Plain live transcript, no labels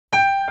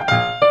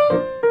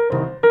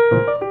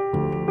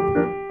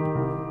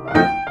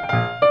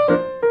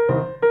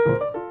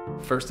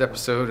first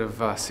episode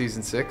of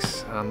season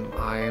 6.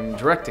 I am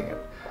directing it.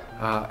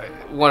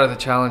 One of the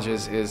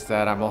challenges is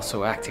that I'm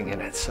also acting in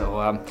it,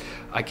 so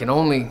I can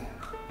only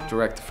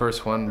direct the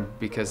first one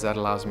because that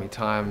allows me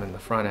time in the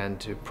front end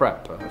to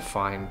prep,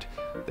 find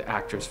the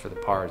actors for the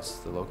parts,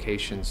 the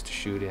locations to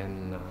shoot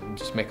in,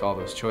 just make all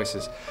those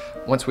choices.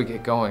 Once we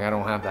get going, I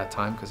don't have that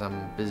time because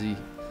I'm busy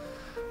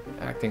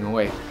acting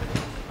away.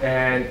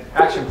 And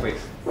action,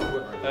 please.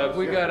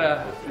 We got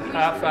a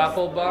half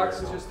apple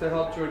box just to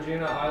help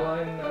Georgina's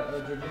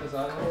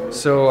eyeline.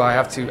 So I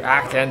have to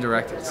act and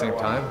direct at the same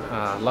time.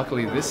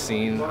 Luckily this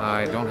scene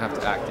I don't have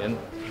to act in.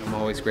 I'm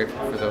always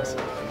grateful for those.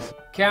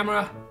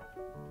 Camera,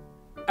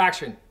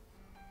 action.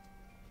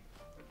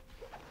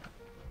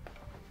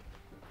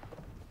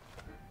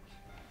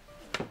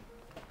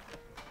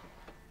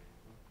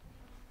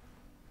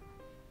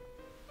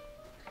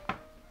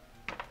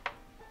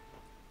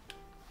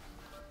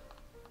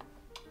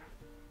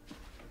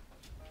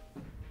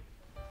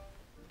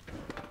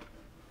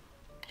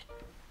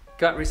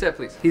 Cut, reset,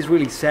 please. He's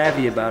really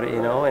savvy about it,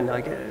 you know, and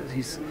like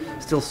he's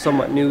still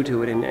somewhat new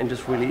to it and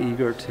just really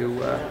eager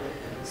to.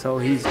 So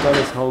he's done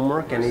his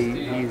homework and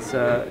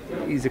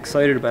he's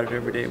excited about it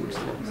every day, which is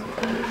nice.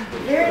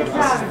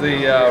 This is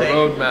the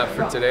roadmap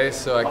for today,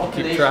 so I can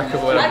keep track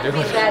of what I'm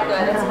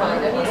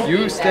doing.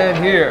 You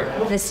stand here.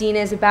 The scene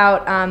is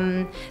about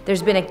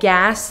there's been a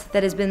gas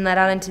that has been let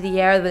out into the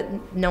air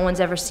that no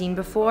one's ever seen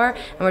before,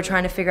 and we're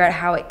trying to figure out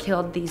how it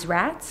killed these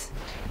rats.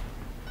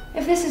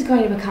 If this is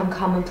going to become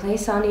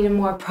commonplace, I'll need a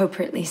more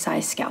appropriately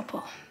sized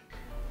scalpel.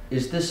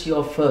 Is this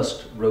your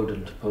first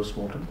rodent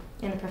post-mortem?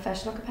 In a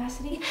professional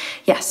capacity?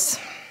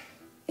 Yes.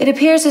 It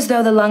appears as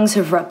though the lungs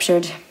have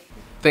ruptured.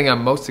 The thing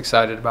I'm most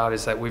excited about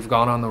is that we've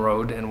gone on the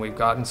road and we've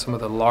gotten some of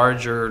the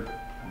larger,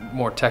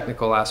 more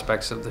technical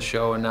aspects of the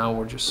show, and now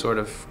we're just sort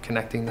of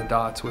connecting the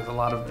dots with a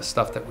lot of the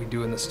stuff that we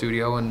do in the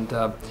studio, and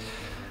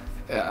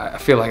I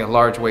feel like a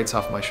large weight's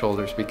off my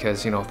shoulders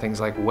because, you know, things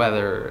like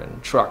weather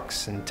and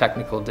trucks and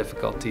technical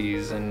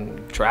difficulties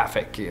and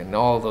traffic and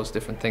all those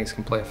different things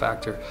can play a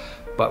factor,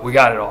 but we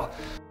got it all.